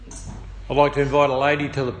I'd like to invite a lady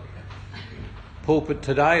to the pulpit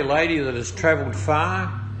today, a lady that has travelled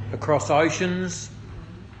far across oceans,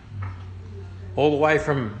 all the way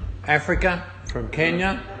from Africa, from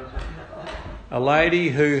Kenya, a lady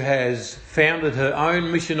who has founded her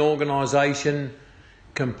own mission organisation,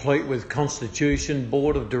 complete with constitution,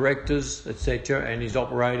 board of directors, etc., and is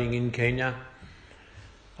operating in Kenya.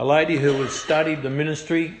 A lady who has studied the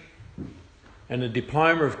ministry and a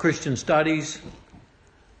diploma of Christian studies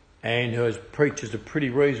and who has preaches a pretty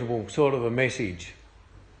reasonable sort of a message.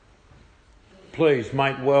 Please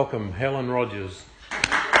make welcome Helen Rogers.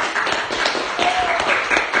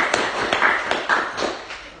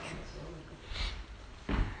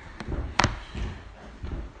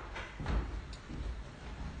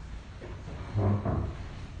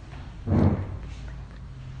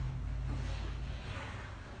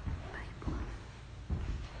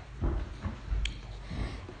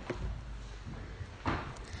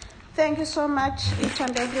 Thank you so much, each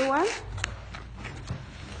and everyone.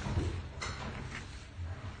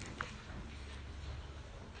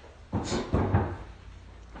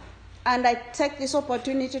 And I take this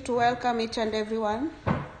opportunity to welcome each and everyone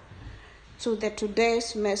to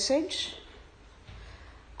today's message.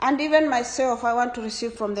 And even myself, I want to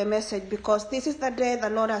receive from the message because this is the day the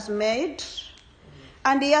Lord has made.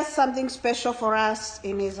 And He has something special for us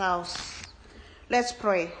in His house. Let's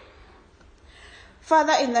pray.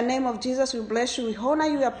 Father, in the name of Jesus, we bless you, we honor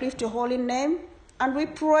you, we uplift your holy name, and we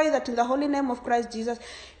pray that in the holy name of Christ Jesus,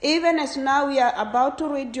 even as now we are about to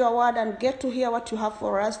read your word and get to hear what you have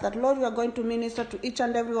for us, that Lord, you are going to minister to each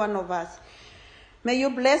and every one of us. May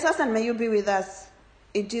you bless us and may you be with us.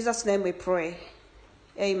 In Jesus' name we pray.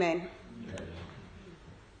 Amen.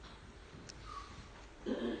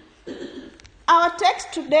 Our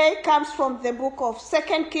text today comes from the book of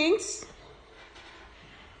 2 Kings,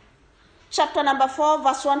 chapter number 4,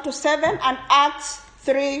 verse 1 to 7, and Acts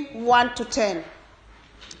 3, 1 to 10.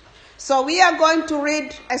 So we are going to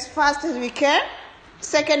read as fast as we can,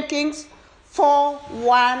 2 Kings 4,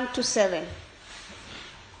 1 to 7.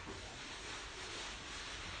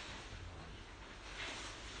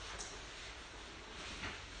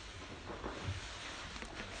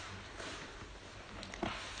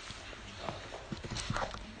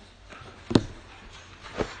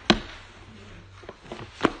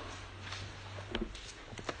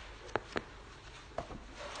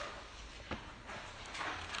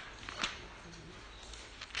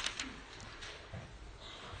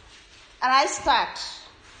 And I start.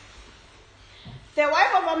 The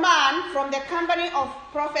wife of a man from the company of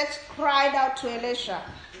prophets cried out to Elisha.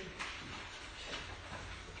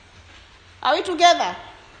 Are we together?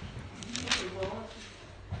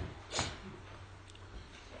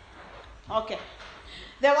 Okay.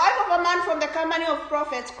 The wife of a man from the company of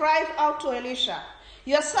prophets cried out to Elisha,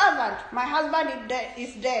 "Your servant, my husband,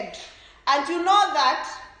 is dead, and you know that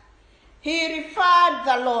he referred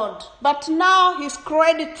the Lord, but now his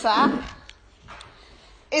creditor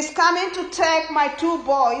is coming to take my 2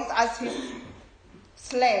 boys as his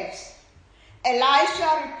slaves."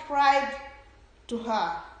 Elisha replied to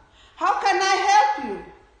her, "How can I help you?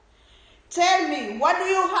 Tell me, what do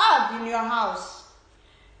you have in your house?"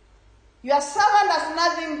 "Your servant has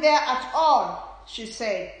nothing there at all," she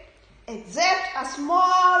said, "except a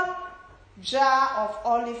small jar of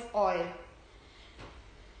olive oil."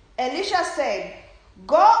 Elisha said,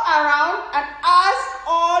 "Go around and ask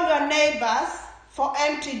all your neighbors for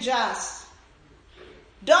empty jars.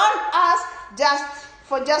 Don't ask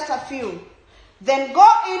for just a few. Then go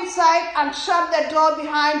inside and shut the door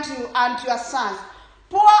behind you and your sons.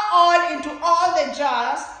 Pour oil into all the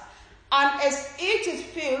jars, and as each is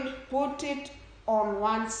filled, put it on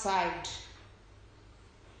one side."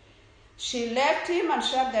 She left him and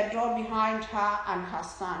shut the door behind her and her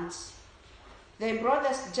sons. They brought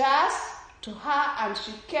the jars to her, and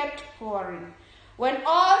she kept pouring. When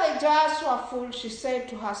all the jars were full, she said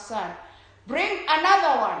to her son, "Bring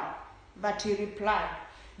another one." But he replied,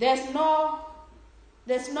 There's not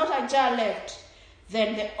a jar left."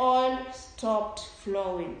 Then the oil stopped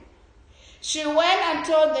flowing. She went and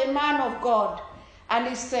told the man of God, and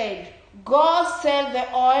he said, "Go sell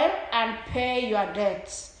the oil and pay your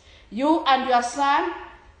debts. You and your son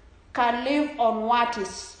can live on what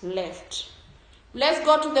is left." Let's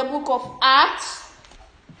go to the book of Acts,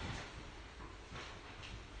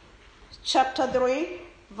 chapter 3,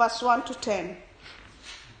 verse 1 to 10.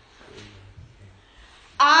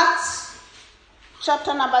 Acts,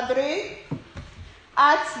 chapter number 3,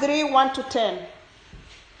 Acts 3, 1 to 10.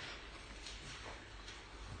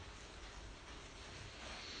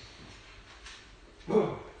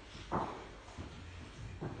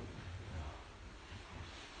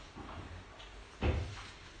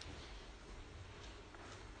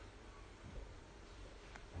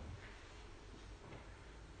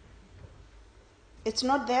 It's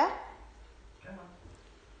not there?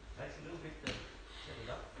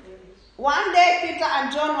 One day Peter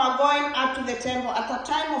and John were going up to the temple at a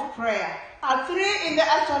time of prayer, at 3 in the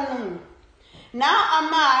afternoon. Now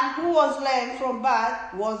a man who was lame from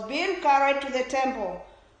birth was being carried to the temple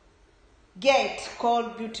gate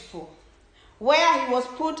called Beautiful, where he was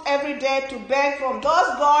put every day to beg from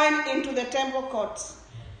those going into the temple courts.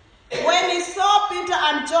 When he saw Peter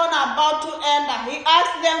and John about to enter, he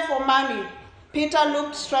asked them for money. Peter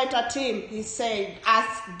looked straight at him, he said, as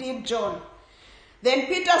did John. Then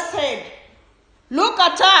Peter said, "Look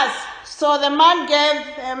at us." So the man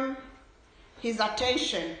gave them his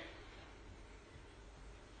attention,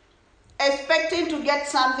 expecting to get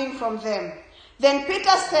something from them. Then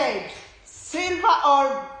Peter said, "Silver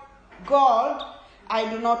or gold I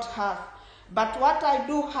do not have, but what I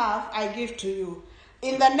do have I give to you.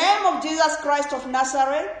 In the name of Jesus Christ of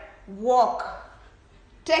Nazareth, walk."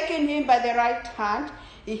 Taking him by the right hand,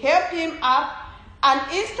 he helped him up, and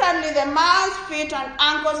instantly the man's feet and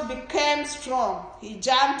ankles became strong. He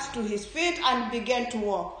jumped to his feet and began to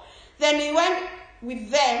walk. Then he went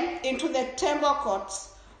with them into the temple courts,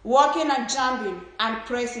 walking and jumping and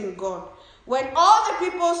praising God. When all the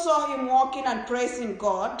people saw him walking and praising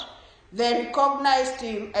God, they recognized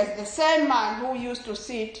him as the same man who used to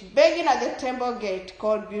sit begging at the temple gate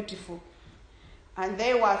called Beautiful. And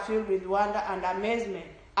they were filled with wonder and amazement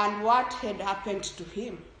at what had happened to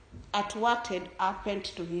him.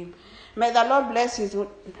 May the Lord bless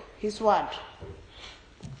his word.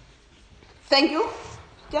 Thank you.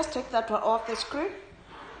 Just take that one off the screen.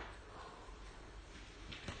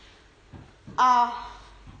 I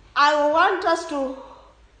want us to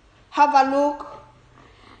have a look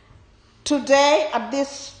today at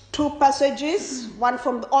these two passages, one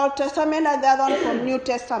from the Old Testament and the other one from New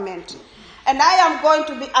Testament. And I am going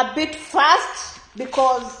to be a bit fast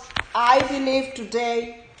because I believe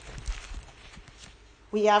today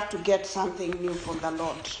we have to get something new from the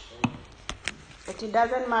Lord. But it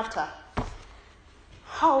doesn't matter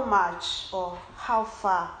how much or how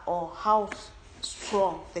far or how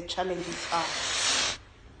strong the challenges are.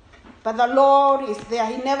 But the Lord is there.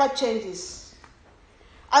 He never changes.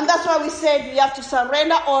 And that's why we said we have to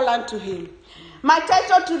surrender all unto Him. My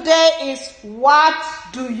title today is, "What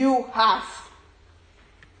do you have?"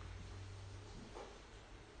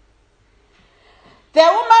 The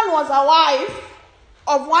woman was a wife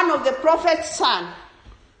of one of the prophet's sons.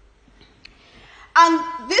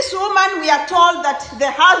 And this woman, we are told that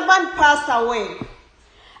the husband passed away.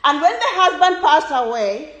 And when the husband passed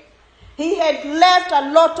away, he had left a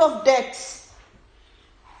lot of debts.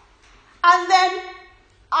 And then,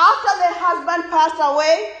 after the husband passed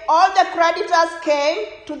away, all the creditors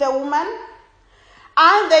came to the woman,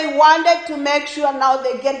 and they wanted to make sure now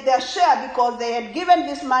they get their share because they had given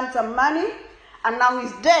this man some money, and now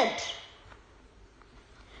he's dead.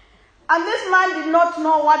 And this man did not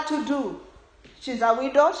know what to do. She's a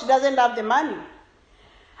widow, she doesn't have the money.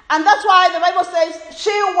 And that's why the Bible says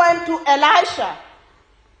she went to Elisha.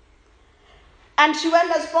 And she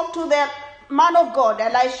went and spoke to the man of God,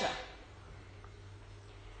 Elisha.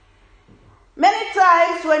 Many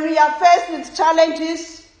times when we are faced with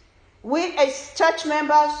challenges, we as church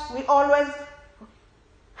members, we always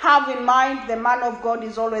have in mind the man of God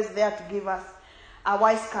is always there to give us a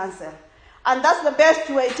wise counsel. And that's the best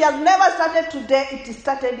way. It has never started today. It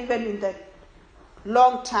started even in the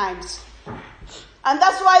long times. And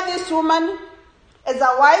that's why this woman is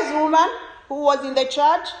a wise woman who was in the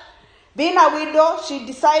church. Being a widow, she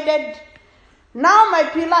decided, now my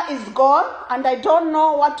pillar is gone and I don't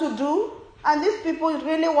know what to do. And these people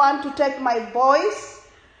really want to take my boys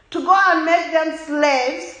to go and make them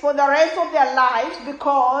slaves for the rest of their lives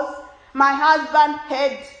because my husband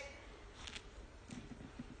had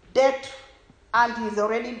debt and he's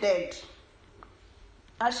already dead.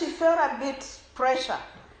 And she felt a bit pressure.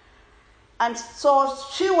 And so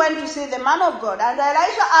she went to see the man of God. And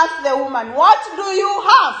Elisha asked the woman, "What do you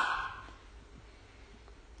have?"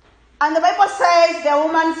 And the Bible says, the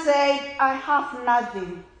woman said, "I have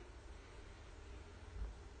nothing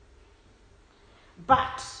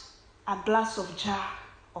but a glass of jar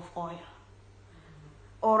of oil."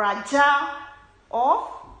 Or a jar of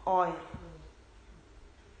oil.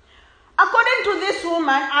 According to this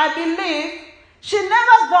woman, I believe she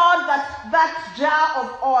never thought that that jar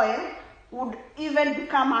of oil would even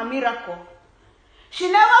become a miracle.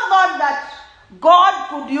 She never thought that God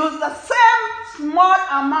could use the same small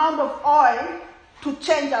amount of oil to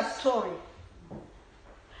change a story.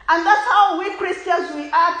 And that's how we Christians we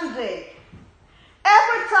are today.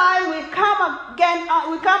 Every time we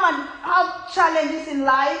come and have challenges in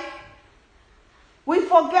life, we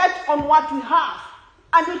forget on what we have.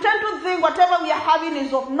 And we tend to think whatever we are having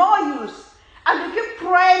is of no use. And we keep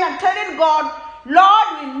praying and telling God, Lord,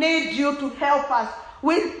 we need you to help us.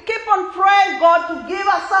 We keep on praying God to give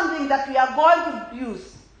us something that we are going to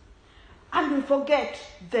use. And we forget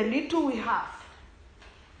the little we have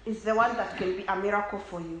is the one that can be a miracle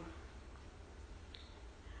for you.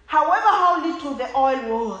 However, how little the oil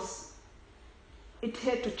was, it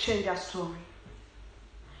had to change our story.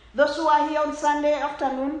 Those who are here on Sunday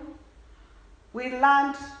afternoon, we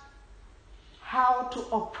learned how to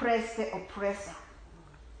oppress the oppressor.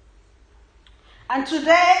 And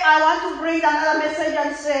today I want to bring another message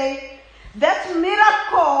and say, that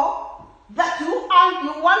miracle that you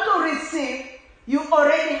want to receive, you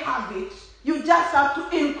already have it. You just have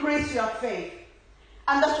to increase your faith.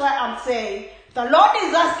 And that's why I'm saying, the Lord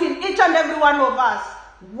is asking each and every one of us,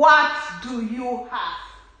 what do you have?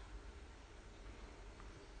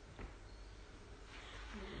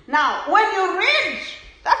 Now, when you read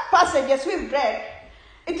that passage as we've read,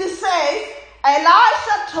 it says,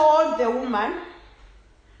 Elisha told the woman,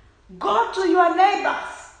 go to your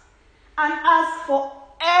neighbors and ask for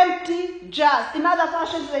empty jars. In other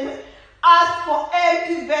versions, it says, ask for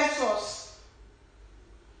empty vessels.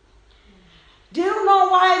 Do you know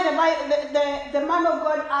why the man of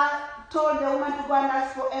God told the woman to go and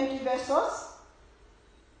ask for empty vessels?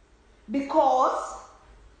 Because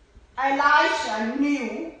Elisha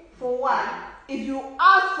knew, for one, if you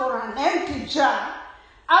ask for an empty jar,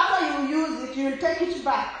 after you use it, you'll take it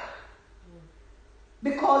back.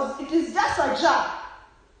 Because it is just a jar.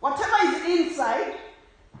 Whatever is inside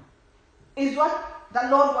is what the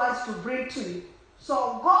Lord wants to bring to you.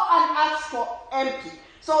 So go and ask for empty.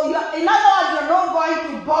 So in other words, you're not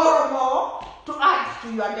going to borrow more to add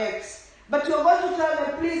to your debts. But you're going to tell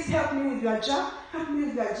them, please help me with your jar, help me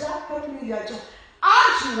with your jar, help me with your jar.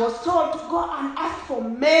 And she was told to go and ask for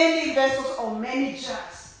many vessels or many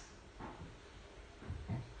jars.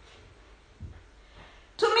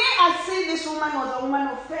 To me, I see this woman was a woman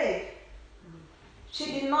of faith. She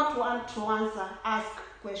did not want to ask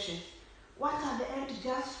questions. What are the empty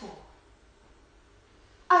jars for?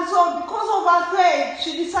 And so because of her faith,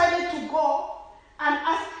 she decided to go and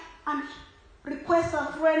ask and request her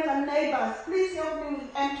friends and neighbors, please help me with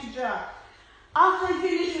empty jars. After I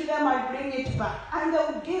finish with them, I bring it back. And they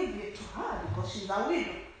would give it to her because she's a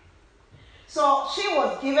widow. So she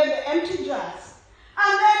was given the empty jars.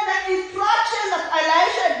 And then the instruction that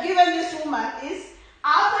Elisha had given this woman is,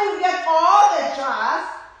 after you get all the jars,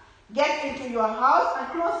 get into your house and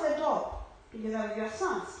close the door together with your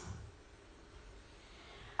sons.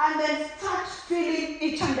 And then start filling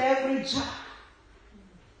each and every jar.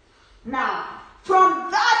 Now, from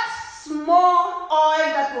that small oil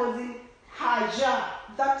that was in her jar,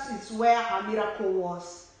 that is where her miracle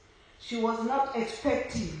was. She was not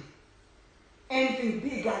expecting anything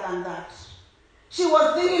bigger than that. She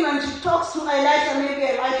was thinking when she talks to Elisha,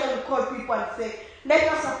 maybe Elisha will call people and say,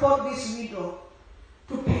 let us support this widow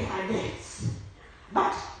to pay her debts.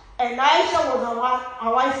 But Elisha was a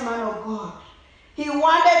wise man of God. He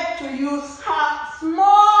wanted to use her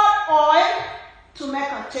small oil to make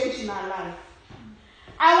a change in her life.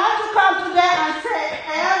 I want to come today and say,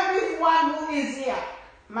 everyone who is here,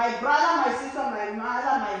 my brother, my sister, my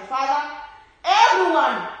mother, my father,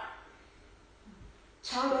 everyone,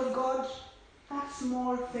 child of God, that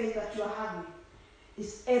small faith that you are having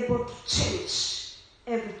is able to change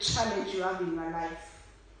every challenge you have in your life.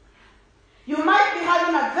 You might be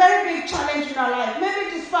having a very big challenge in your life. Maybe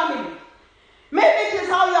it is family. Maybe it is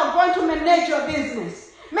how you are going to manage your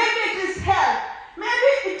business. Maybe it is health.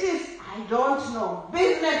 Maybe it is, I don't know,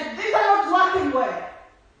 business. These are not working well.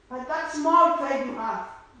 But that small faith you have,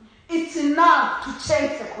 it's enough to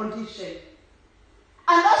change the condition.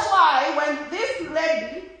 And that's why when this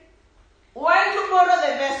lady went to borrow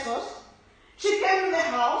the vessels, she came to the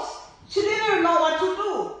house, she didn't even know what to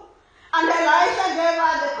do. And Elisha gave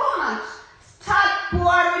her the command, start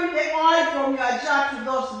pouring the oil from your jar to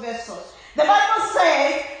those vessels. The Bible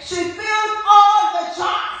says she filled all the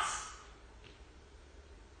jars.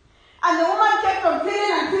 And the woman kept on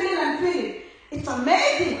filling and filling and filling. It's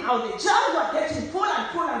amazing how the jars were getting full and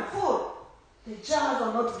full and full. The jars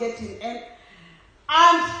were not getting empty.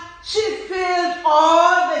 And she filled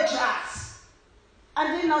all the jars.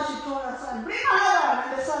 And then now she told her son, bring another one.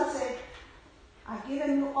 And the son said, I've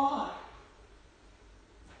given you all.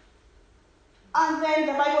 And then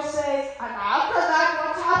the Bible says, and after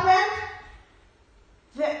that, what happened?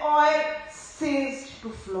 The oil ceased to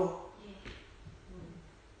flow.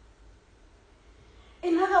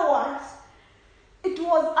 In other words, it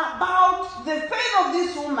was about the faith of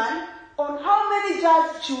this woman on how many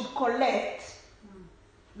jars she would collect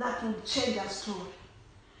that would change her story.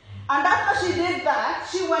 And after she did that,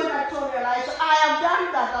 she went and told Elisha, I have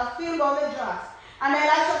done that, I've filled all the jars. And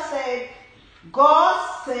Elisha said,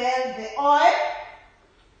 God sell the oil,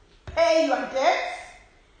 pay your debts,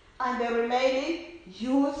 and the remaining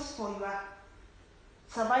use for your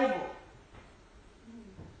survival.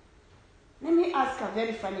 Let me ask a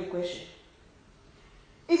very funny question.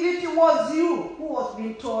 If it was you who was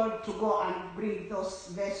being told to go and bring those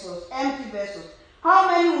vessels, empty vessels, how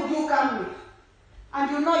many would you come with? And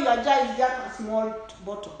you know your jar is just a small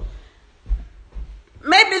bottle.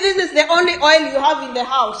 Maybe this is the only oil you have in the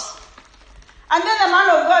house. And then the man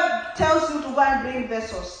of God tells you to go and bring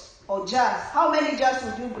vessels or jars. How many jars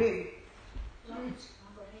would you bring?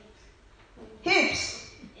 Heaps.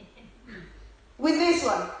 With this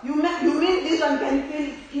one. You mean this one can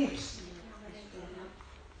fill heaps?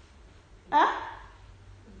 Huh?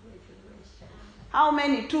 How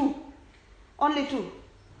many? 2. Only 2.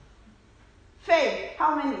 Faith,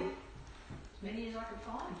 how many? As many as I could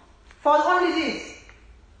find. For only this?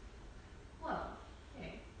 Well, yeah.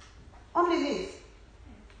 Only this?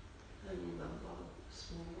 Only one bottle,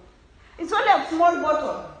 small one. It's only a small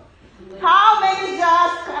bottle. How many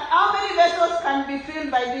jars, how many vessels can be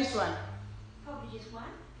filled by this one? Probably just one.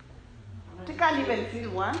 They can't even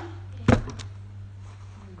fill one.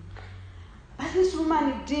 But this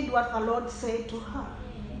woman did what the Lord said to her.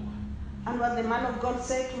 And what the man of God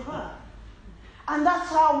said to her. And that's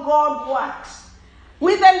how God works.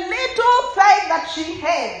 With the little faith that she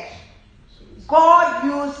had, God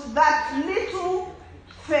used that little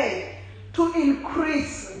faith to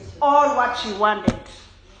increase all what she wanted.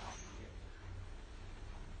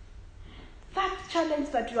 That challenge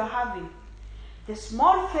that you are having, the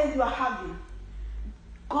small faith you are having,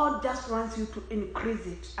 God just wants you to increase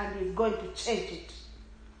it and He's going to change it.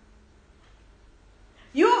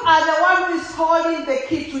 You are the one who is holding the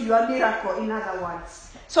key to your miracle, in other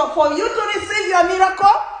words. So for you to receive your miracle,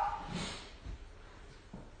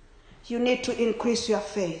 you need to increase your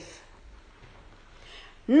faith.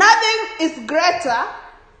 Nothing is greater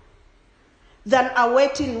than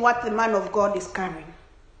awaiting what the man of God is carrying.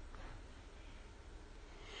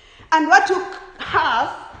 And what you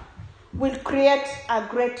have will create a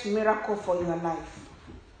great miracle for your life.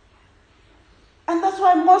 And that's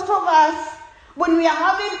why most of us, when we are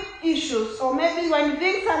having issues, or maybe when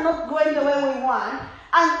things are not going the way we want,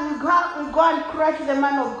 and we go and cry to the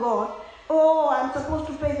man of God, oh, I'm supposed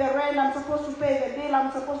to pay the rent, I'm supposed to pay the bill, I'm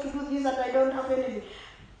supposed to do this, and I don't have anything.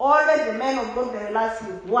 Always the man of God will ask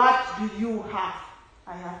you, what do you have?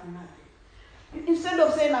 I have nothing. Instead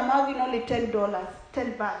of saying, I'm having only $10,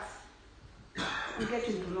 10 bucks, I'm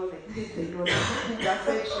getting to know that this is $10. That's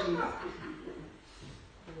actually.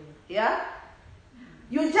 Yeah?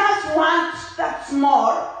 You just want that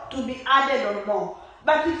small to be added on more.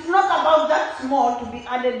 But it's not about that small to be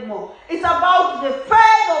added more. It's about the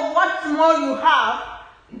faith of what small you have.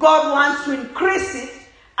 God wants to increase it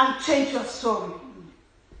and change your story.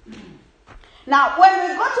 Now, when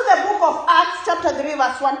we go to the book of Acts, chapter 3,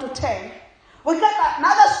 verse 1 to 10, we get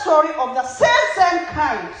another story of the same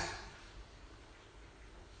kind.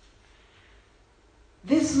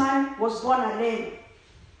 This man was born lame.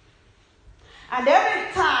 And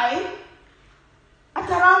every time, at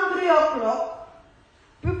around 3 o'clock,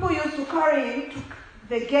 people used to carry him to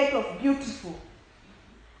the gate of Beautiful.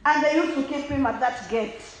 And they used to keep him at that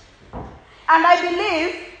gate. And I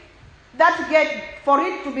believe that gate, for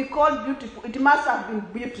it to be called Beautiful, it must have been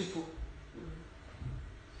beautiful.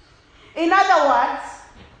 In other words,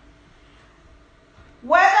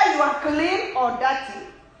 whether you are clean or dirty,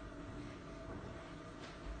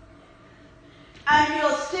 and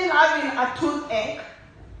you're still having a toothache,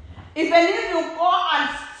 even if you go and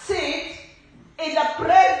sit in the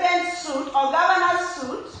president's suit or governor's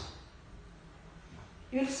suit,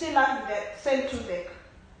 you'll still have the same toothache.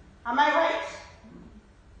 Am I right?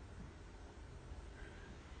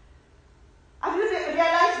 Have you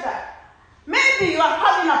realized that? Maybe you are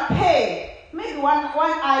having a pain. Maybe one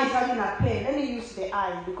eye is having a pain. Let me use the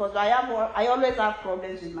eye because I always have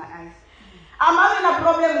problems with my eyes. I'm having a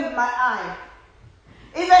problem with my eye.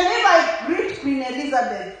 Even if I greet Queen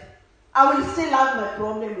Elizabeth, I will still have my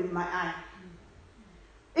problem with my eye.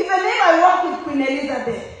 Even if I walk with Queen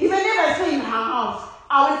Elizabeth, even if I stay in her house,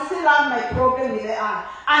 I will still have my problem with the eye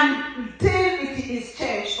until it is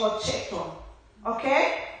changed or checked on.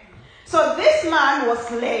 Okay? So this man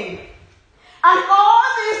was lame. And all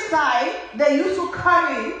this time, they used to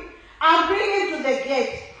carry him and bring him to the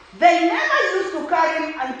gate. They never used to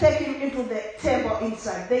carry him and take him into the temple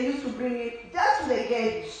inside. They used to bring him just to the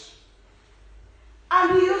gate.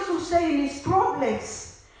 And he used to stay in his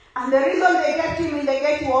problems. And the reason they kept him in the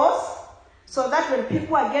gate was so that when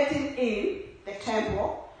people are getting in the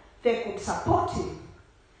temple, they could support him.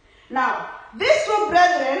 Now, these two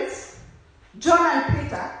brethren, John and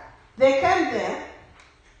Peter, they came there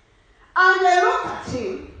and they looked at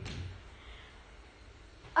him.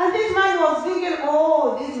 And this man was thinking,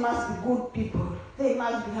 oh, these must be good people. They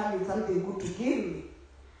must be having something good to give me.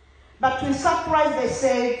 But to his surprise, they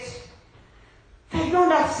said, they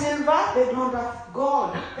don't have silver, they don't have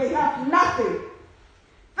gold, they have nothing.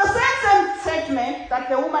 The same statement that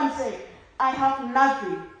the woman said, I have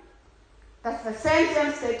nothing. That's the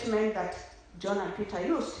same statement that John and Peter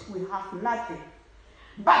used. We have nothing.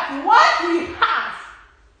 But what we have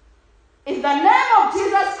is the name of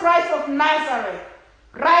Jesus Christ of Nazareth.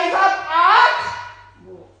 Rise up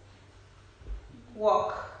and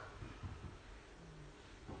walk.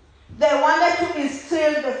 They wanted to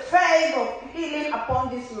instill the faith of healing upon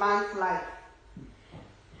this man's life.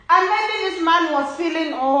 And maybe this man was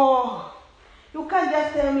feeling, oh, you can't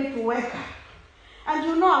just tell me to wake up. And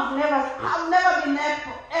you know, I've never been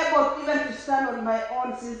able even to stand on my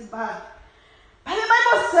own since birth. But the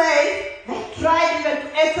Bible says they tried even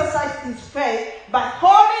to exercise his faith by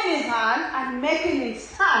holding his hand and making him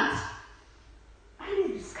stand. And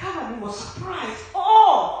he discovered, he was surprised.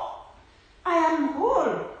 Oh, I am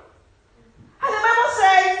whole. And the Bible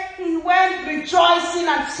says he went rejoicing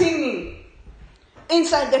and singing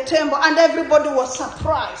inside the temple, and everybody was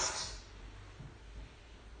surprised.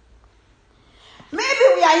 Maybe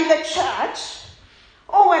we are in the church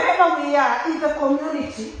or wherever we are in the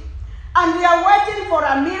community, and we are waiting for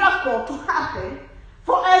a miracle to happen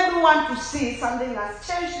for everyone to see something has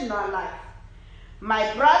changed in our life.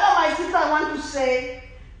 My brother, my sister, I want to say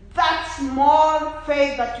that small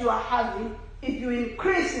faith that you are having, if you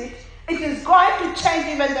increase it, it is going to change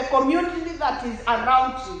even the community that is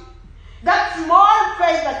around you. That small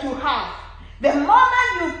faith that you have, the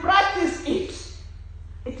moment you practice it,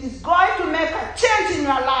 it is going to make a change in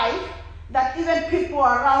your life that even people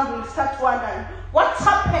around will start wondering, what's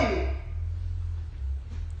happening?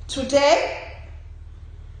 Today,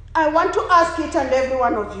 I want to ask each and every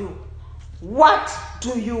one of you, what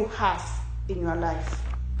do you have in your life?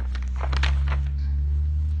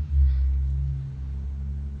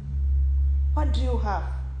 What do you have?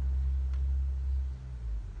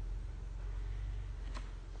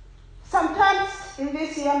 Sometimes in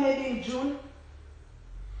this year, maybe in June,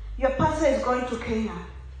 your pastor is going to Kenya.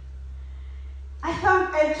 I thank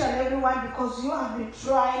each and everyone because you have been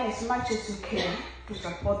trying as much as you can to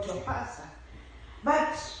support your pastor.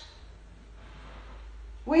 But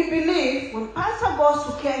we believe when pastor goes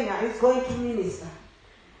to Kenya, he's going to minister.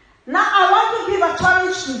 Now I want to give a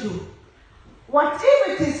challenge to you. What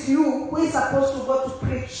if it is you who is supposed to go to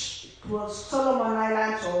preach to Solomon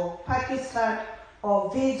Islands or Pakistan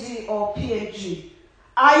or Fiji or PNG?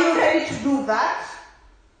 Are you ready to do that?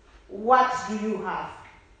 What do you have?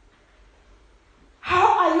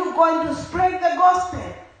 How are you going to spread the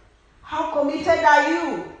gospel? How committed are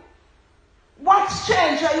you? What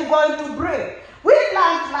change are you going to bring? We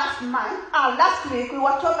learned last week, we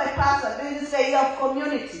were told by Pastor, this is a year of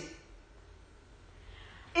community.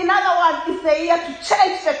 In other words, it's a year to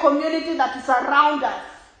change the community that is around us.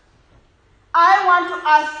 I want to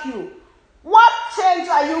ask you, what change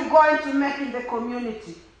are you going to make in the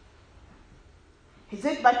community? Is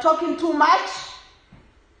it by talking too much?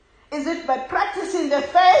 Is it by practicing the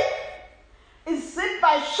faith? Is it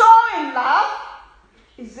by showing love?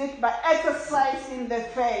 Is it by exercising the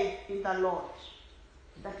faith in the Lord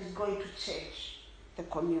that is going to change the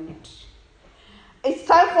community? It's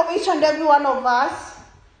time for each and every one of us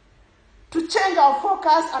to change our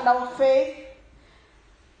focus and our faith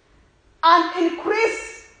and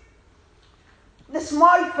increase the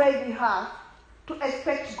small faith we have to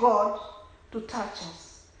expect God to touch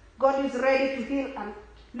us. God is ready to heal and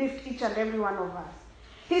lift each and every one of us.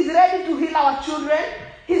 He's ready to heal our children.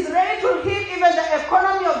 He's ready to heal even the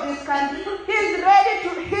economy of this country. He's ready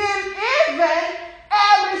to heal even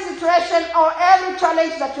every situation or every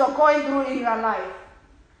challenge that you're going through in your life.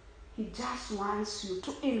 He just wants you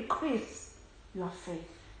to increase your faith.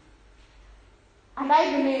 And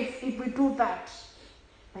I believe if we do that,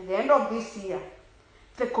 by the end of this year,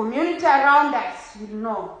 the community around us will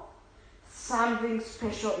know something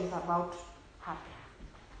special is about to happen.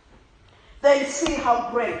 They'll see how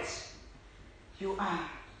great you are.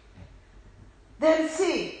 They'll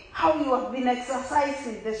see how you have been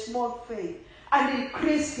exercising the small faith and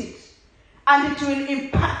increase it. And it will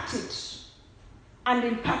impact it and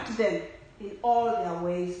impact them in all their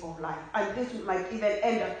ways of life. And this might even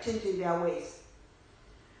end up changing their ways.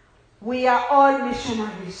 We are all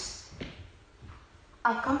missionaries.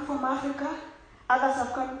 I've come from Africa. Others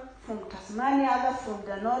have come from Tasmania, others from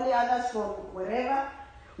Denali, others from wherever.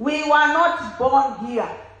 We were not born here.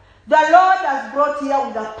 The Lord has brought here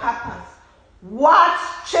with a purpose. What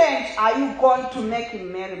change are you going to make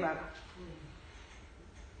in Maryborough?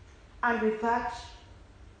 And with that,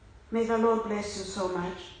 may the Lord bless you so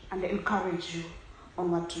much and encourage you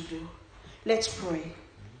on what to do. Let's pray.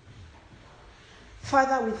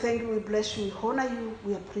 Father, we thank you, we bless you, we honor you,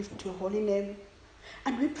 we uplift your holy name.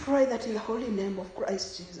 And we pray that in the holy name of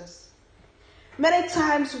Christ Jesus. Many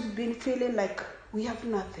times we've been feeling like we have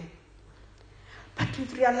nothing. But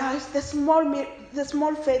we've realized the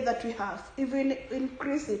small faith that we have, if we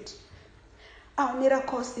increase it, our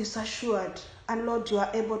miracles is assured. And Lord, you are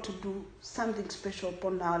able to do something special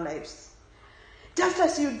upon our lives. Just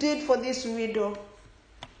as you did for this widow,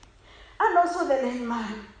 and also the lame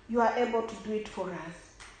man, you are able to do it for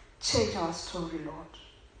us. Change our story, Lord.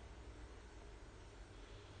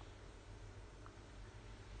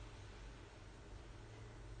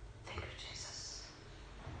 Thank you, Jesus.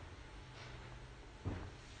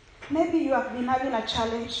 Maybe you have been having a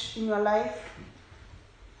challenge in your life,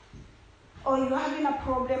 or you're having a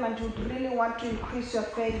problem and you really want to increase your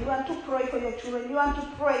faith. You want to pray for your children. You want to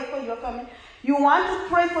pray for your family. You want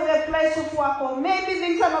to pray for their place of work, or maybe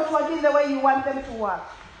things are not working the way you want them to work.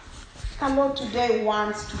 The Lord today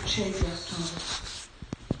wants to change your story.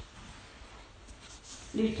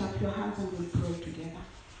 Lift up your hands and we'll pray together,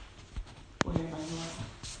 wherever you are.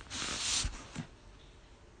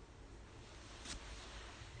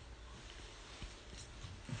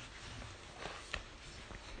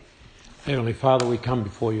 Heavenly Father, we come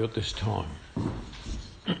before you at this time.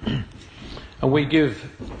 And we give,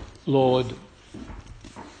 Lord,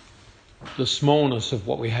 the smallness of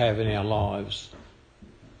what we have in our lives.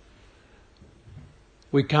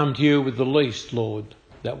 We come to you with the least, Lord,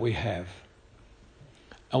 that we have.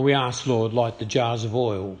 And we ask, Lord, like the jars of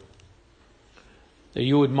oil, that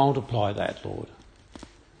you would multiply that, Lord,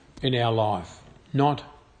 in our life. Not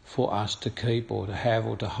for us to keep or to have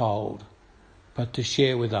or to hold, but to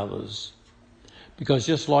share with others. Because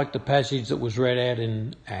just like the passage that was read out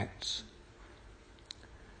in Acts,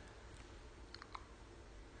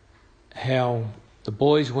 how the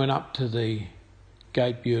boys went up to the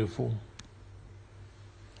Gate Beautiful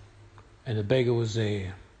and the beggar was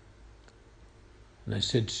there. And they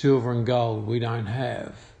said, silver and gold we don't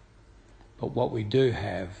have, but what we do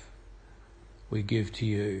have, we give to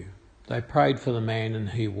you. They prayed for the man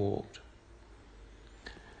and he walked.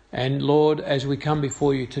 And Lord, as we come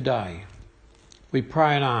before you today, we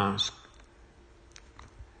pray and ask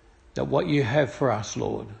that what you have for us,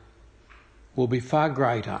 Lord, will be far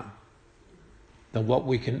greater than what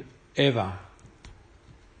we can ever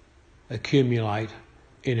accumulate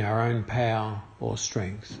in our own power or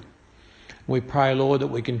strength. We pray, Lord, that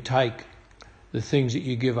we can take the things that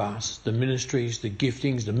you give us, the ministries, the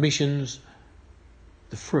giftings, the missions,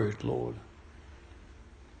 the fruit, Lord,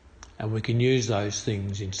 and we can use those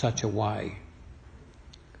things in such a way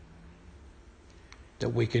that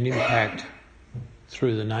we can impact,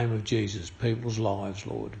 through the name of Jesus, people's lives,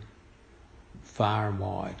 Lord, far and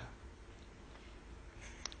wide.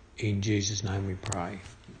 In Jesus' name we pray.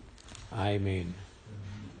 Amen.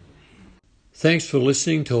 Thanks for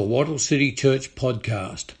listening to a Wattle City Church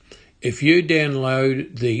podcast. If you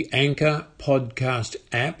download the Anchor podcast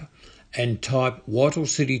app and type Wattle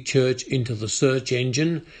City Church into the search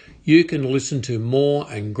engine, you can listen to more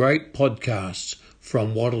and great podcasts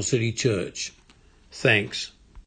from Wattle City Church. Thanks.